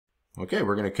Okay,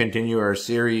 we're going to continue our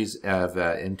series of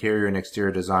interior and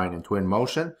exterior design in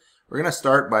Twinmotion. We're going to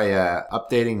start by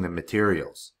updating the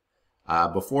materials.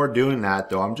 Before doing that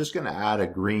though, I'm just going to add a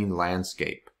green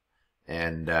landscape,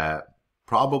 and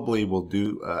probably we'll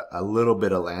do a little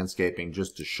bit of landscaping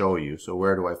just to show you. So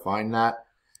where do I find that?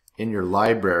 In your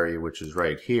library, which is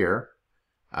right here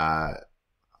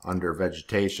under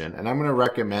vegetation, and I'm going to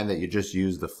recommend that you just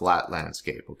use the flat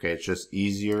landscape. Okay, it's just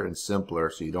easier and simpler,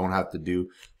 so you don't have to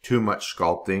do too much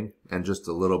sculpting, and just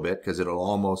a little bit, because it'll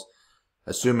almost,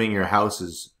 assuming your house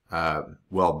is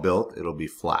well built, it'll be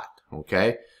flat.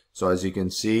 Okay, so as you can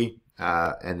see,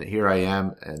 and here I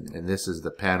am, and this is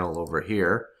the panel over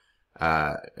here,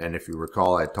 and if you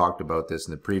recall, I talked about this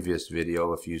in the previous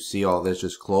video. If you see all this,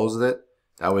 just close it.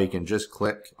 That way you can just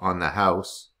click on the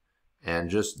house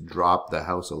and just drop the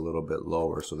house a little bit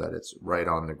lower so that it's right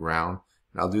on the ground.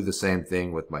 And I'll do the same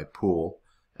thing with my pool,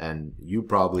 and you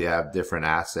probably have different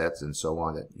assets and so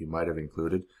on that you might have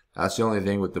included. That's the only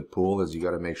thing with the pool, is you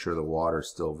got to make sure the water is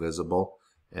still visible,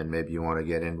 and maybe you want to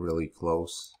get in really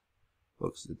close.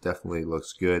 It definitely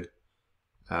looks good.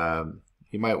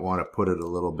 You might want to put it a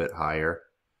little bit higher.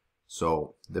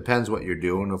 So depends what you're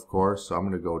doing, of course. So I'm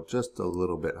going to go just a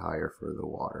little bit higher for the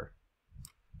water.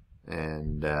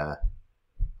 And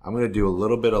I'm going to do a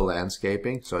little bit of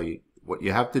landscaping. So what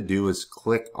you have to do is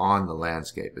click on the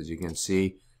landscape. As you can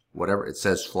see, whatever it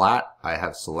says flat, I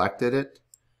have selected it.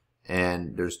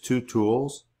 And there's two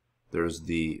tools. There's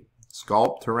the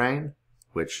sculpt terrain,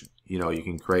 which you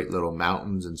can create little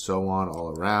mountains and so on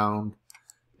all around.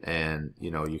 And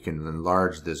you can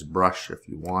enlarge this brush if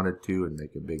you wanted to and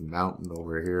make a big mountain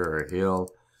over here or a hill.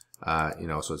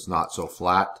 So it's not so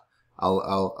flat.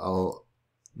 I'll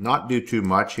not do too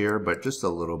much here, but just a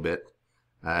little bit,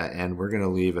 and we're going to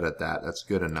leave it at that. That's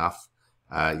good enough.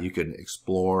 You can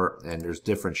explore, and there's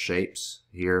different shapes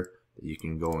here that you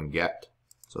can go and get.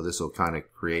 So this will kind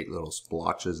of create little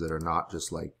splotches that are not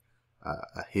just like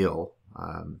a hill.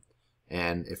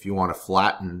 And if you want to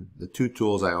flatten, the two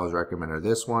tools I always recommend are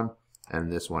this one and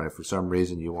this one. If for some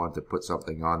reason you want to put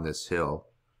something on this hill,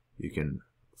 you can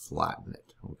flatten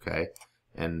it. Okay.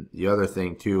 And the other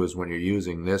thing too is when you're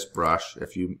using this brush,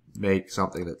 if you make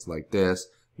something that's like this,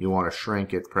 you want to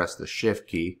shrink it, press the shift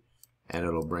key, and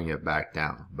it'll bring it back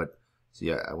down. But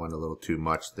see, I went a little too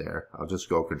much there. I'll just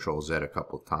go Control Z a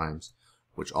couple times,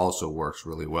 which also works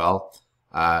really well.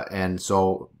 And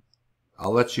so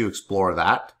I'll let you explore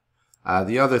that.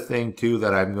 The other thing too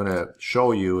that I'm going to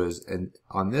show you is,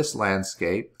 on this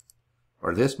landscape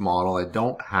or this model, I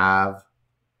don't have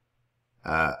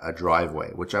a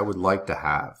driveway, which I would like to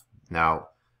have. Now,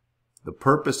 the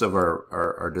purpose of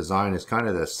our design is kind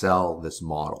of to sell this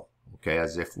model, okay,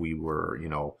 as if we were,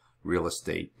 real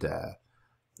estate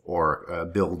or a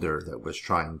builder that was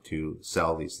trying to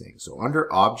sell these things. So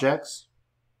under Objects,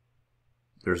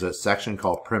 there's a section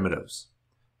called Primitives,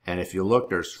 and if you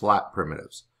look, there's flat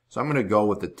primitives. So I'm going to go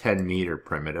with the 10-meter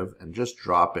primitive and just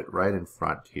drop it right in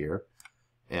front here,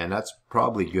 and that's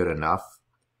probably good enough.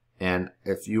 And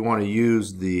if you want to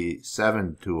use the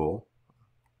 7 tool,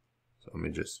 so let me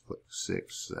just click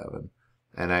 6, 7,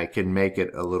 and I can make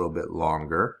it a little bit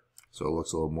longer so it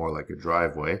looks a little more like a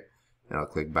driveway. And I'll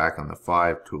click back on the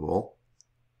 5 tool,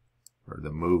 or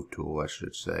the move tool I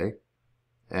should say,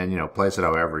 and place it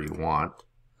however you want.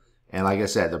 And like I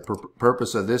said, the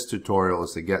purpose of this tutorial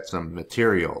is to get some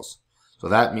materials. So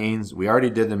that means we already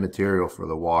did the material for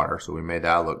the water, so we made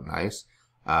that look nice.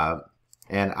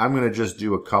 And I'm going to just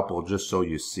do a couple just so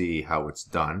you see how it's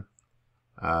done.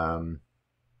 And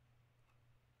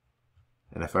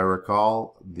if I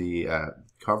recall, the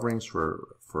coverings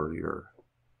for your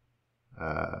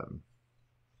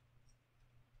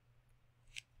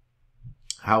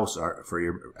house for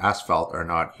your asphalt are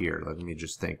not here. Let me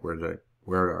just think,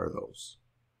 where are those?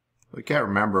 I can't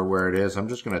remember where it is. I'm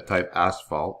just going to type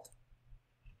asphalt.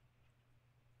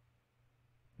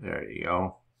 There you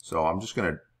go. So I'm just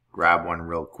going to grab one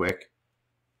real quick,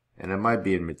 and it might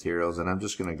be in materials, and I'm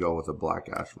just going to go with a black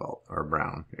asphalt or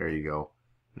brown. There you go.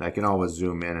 And I can always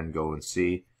zoom in and go and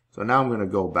see. So now I'm going to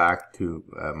go back to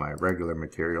my regular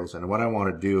materials, and what I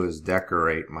want to do is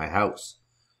decorate my house.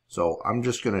 So I'm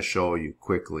just going to show you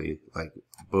quickly, like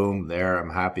boom, there,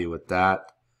 I'm happy with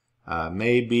that.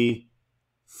 Maybe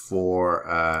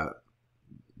for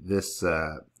the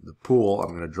pool, I'm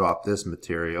going to drop this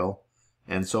material.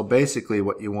 And so basically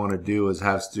what you want to do is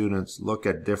have students look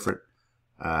at different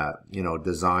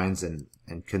designs and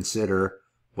consider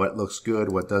what looks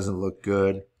good, what doesn't look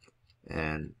good.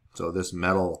 And so this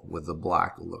metal with the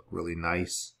black will look really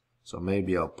nice. So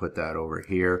maybe I'll put that over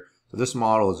here. So this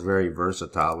model is very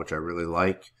versatile, which I really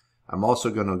like. I'm also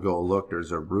going to go look,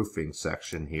 there's a roofing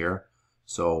section here.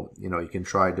 So, you know, you can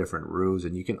try different roofs,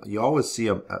 and you always see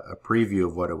a preview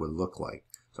of what it would look like.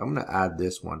 So I'm going to add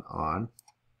this one on,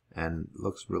 and it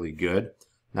looks really good.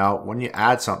 Now, when you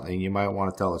add something, you might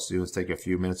want to tell the students take a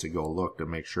few minutes to go look to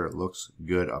make sure it looks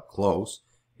good up close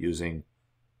using,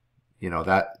 you know,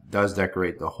 that does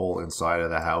decorate the whole inside of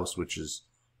the house, which is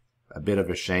a bit of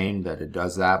a shame that it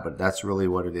does that, but that's really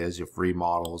what it is, your free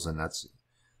models. And that's,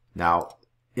 now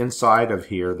inside of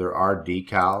here there are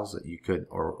decals that you could,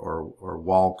 or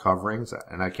wall coverings,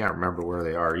 and I can't remember where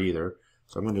they are either,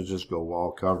 so I'm going to just go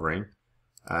wall covering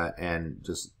and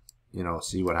just, you know,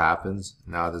 see what happens.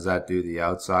 Now, does that do the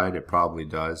outside? It probably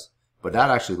does, but that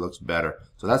actually looks better.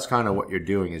 So that's kind of what you're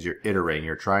doing, is you're iterating,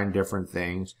 you're trying different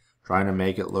things, trying to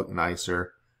make it look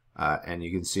nicer. And you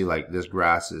can see, like, this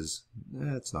grass is,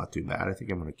 it's not too bad. I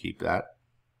think I'm going to keep that.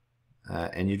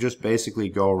 And you just basically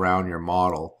go around your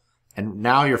model, and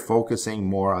now you're focusing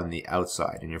more on the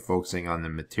outside, and you're focusing on the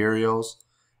materials.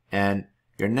 And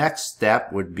your next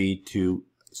step would be to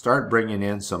start bringing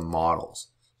in some models.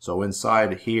 So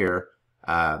inside here,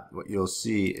 what you'll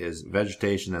see is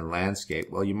vegetation and landscape.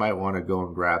 Well, you might want to go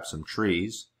and grab some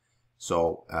trees.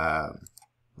 So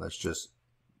let's just,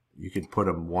 you can put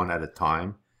them one at a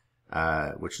time,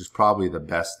 which is probably the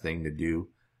best thing to do.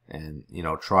 And, you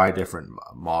know, try different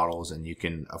models, and you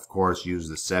can, of course, use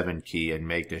the 7 key and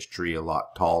make this tree a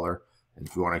lot taller. And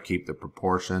if you want to keep the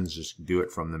proportions, just do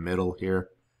it from the middle here,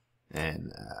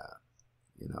 and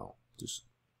you know, just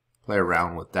play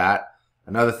around with that.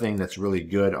 Another thing that's really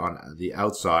good on the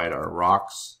outside are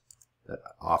rocks that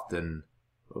often,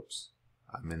 oops,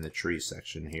 I'm in the tree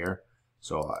section here.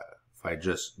 So if I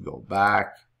just go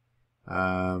back,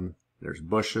 there's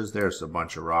bushes, there's a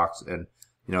bunch of rocks, and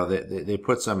you know, they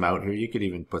put some out here. You could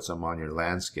even put some on your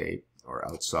landscape or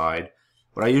outside.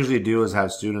 What I usually do is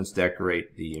have students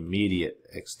decorate the immediate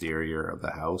exterior of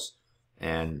the house,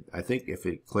 and I think if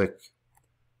you click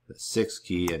the 6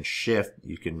 key and shift,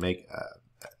 you can make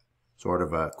sort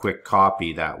of a quick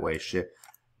copy that way. Shift.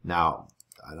 Now,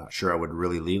 I'm not sure I would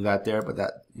really leave that there, but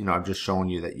that, you know, I'm just showing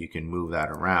you that you can move that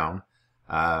around,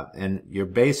 and you're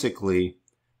basically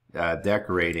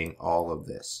decorating all of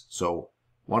this. So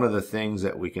one of the things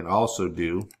that we can also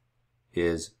do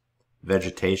is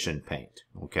vegetation paint.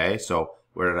 Okay, so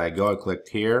where did I go? I clicked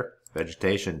here,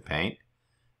 vegetation paint,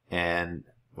 and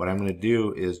what I'm going to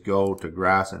do is go to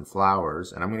grass and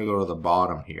flowers, and I'm going to go to the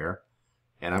bottom here,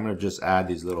 and I'm going to just add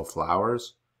these little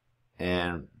flowers.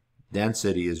 And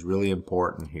density is really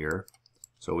important here,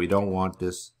 so we don't want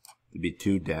this to be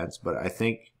too dense, but I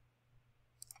think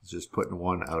it's just putting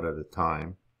one out at a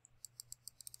time.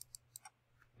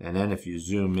 And then if you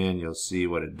zoom in, you'll see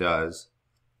what it does.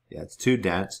 Yeah, it's too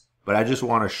dense, but I just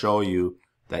want to show you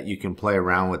that you can play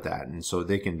around with that. And so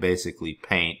they can basically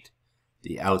paint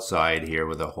the outside here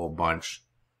with a whole bunch,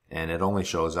 and it only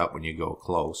shows up when you go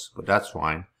close, but that's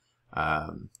fine.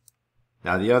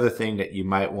 Now the other thing that you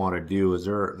might want to do is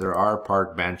there are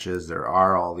park benches, there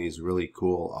are all these really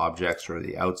cool objects for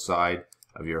the outside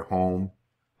of your home.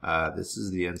 This is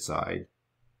the inside.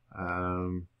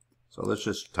 So let's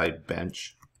just type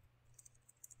bench.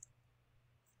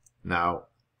 Now,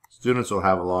 students will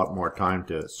have a lot more time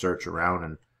to search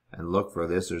around and look for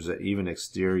this. There's even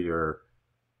exterior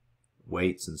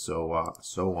weights and so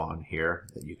on here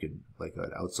that you can, like an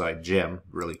outside gym,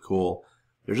 really cool.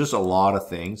 There's just a lot of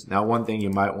things. Now, one thing you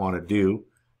might want to do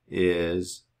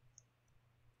is,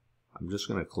 I'm just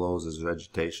going to close this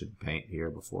vegetation paint here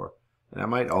before, and I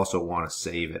might also want to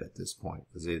save it at this point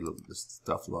because this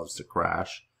stuff loves to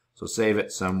crash. So save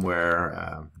it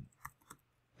somewhere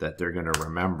that they're going to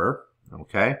remember.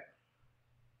 Okay,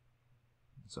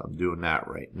 so I'm doing that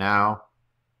right now,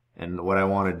 and what I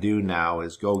want to do now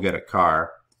is go get a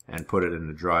car and put it in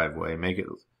the driveway, make it,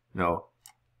 no,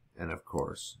 and of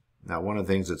course, now one of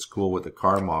the things that's cool with the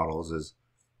car models is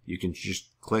you can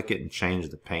just click it and change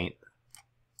the paint.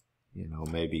 You know,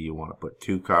 maybe you want to put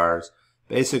 2 cars.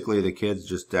 Basically, the kids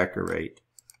just decorate.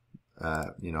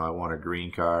 You know, I want a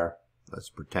green car, let's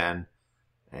pretend.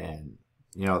 And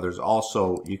you know, there's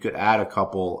also, you could add a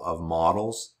couple of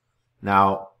models.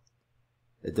 Now,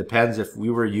 it depends if we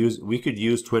could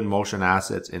use Twinmotion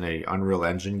assets in a Unreal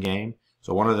Engine game.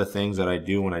 So one of the things that I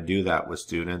do when I do that with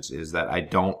students is that I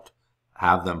don't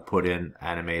have them put in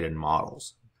animated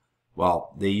models.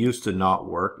 Well, they used to not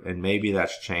work, and maybe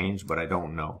that's changed, but I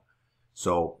don't know.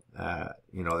 So,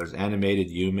 you know, there's animated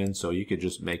humans, so you could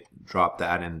just drop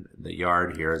that in the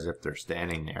yard here as if they're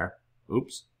standing there.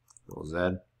 Oops, little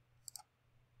Z.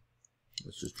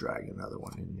 Let's just drag another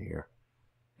one in here.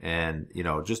 And, you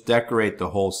know, just decorate the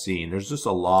whole scene. There's just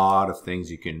a lot of things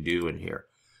you can do in here.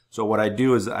 So what I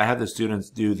do is I have the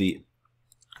students do the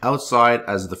outside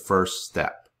as the first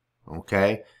step,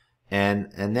 okay?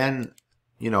 And then,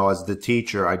 you know, as the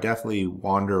teacher, I definitely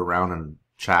wander around and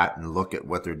chat and look at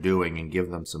what they're doing and give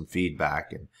them some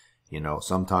feedback. And, you know,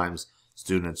 sometimes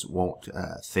students won't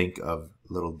think of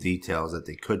little details that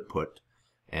they could put.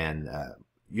 And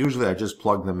usually I just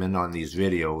plug them in on these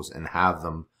videos and have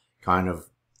them kind of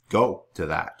go to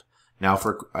that. Now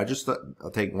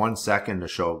I'll take 1 second to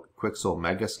show Quixel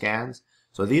Mega Scans.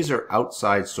 So these are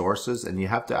outside sources and you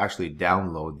have to actually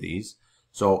download these.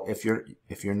 So if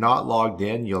you're not logged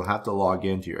in, you'll have to log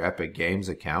into your Epic Games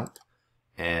account.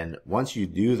 And once you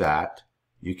do that,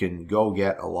 you can go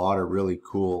get a lot of really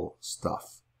cool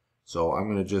stuff. So I'm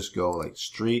going to just go like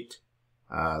street.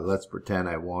 Let's pretend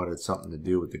I wanted something to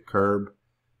do with the curb.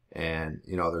 And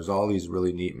you know, there's all these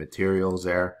really neat materials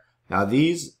there. Now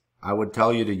these, I would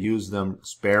tell you to use them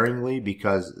sparingly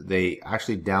because they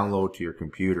actually download to your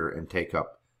computer and take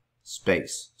up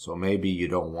space. So maybe you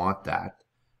don't want that.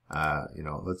 You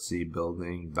know, let's see,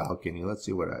 building, balcony, let's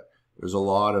see there's a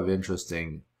lot of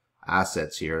interesting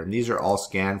assets here. And these are all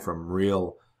scanned from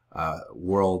real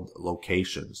world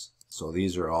locations. So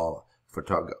these are all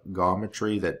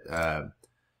photogrammetry that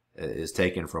is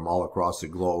taken from all across the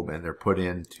globe, and they're put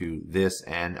into this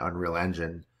and Unreal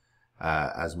Engine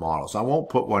as models. So I won't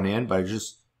put one in, but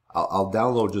I'll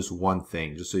download just one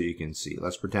thing just so you can see.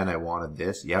 Let's pretend I wanted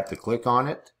this. You have to click on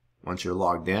it once you're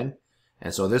logged in.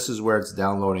 And so this is where it's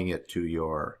downloading it to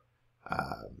your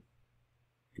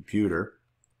computer.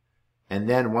 And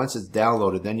then once it's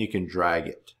downloaded, then you can drag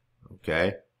it.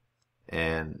 Okay.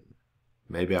 And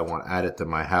maybe I want to add it to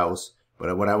my house.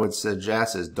 But what I would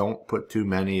suggest is don't put too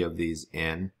many of these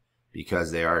in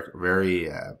because they are very,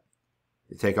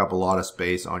 they take up a lot of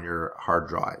space on your hard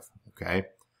drive. Okay.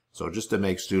 So just to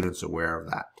make students aware of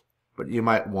that. But you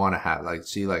might want to have, like,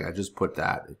 see, like I just put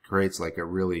that. It creates like a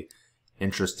really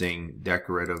interesting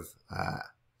decorative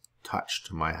touch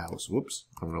to my house. Whoops,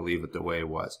 I'm going to leave it the way it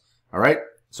was. All right,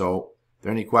 so if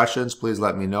there are any questions, please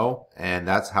let me know. And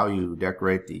that's how you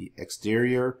decorate the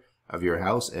exterior of your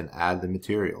house and add the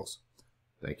materials.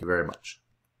 Thank you very much.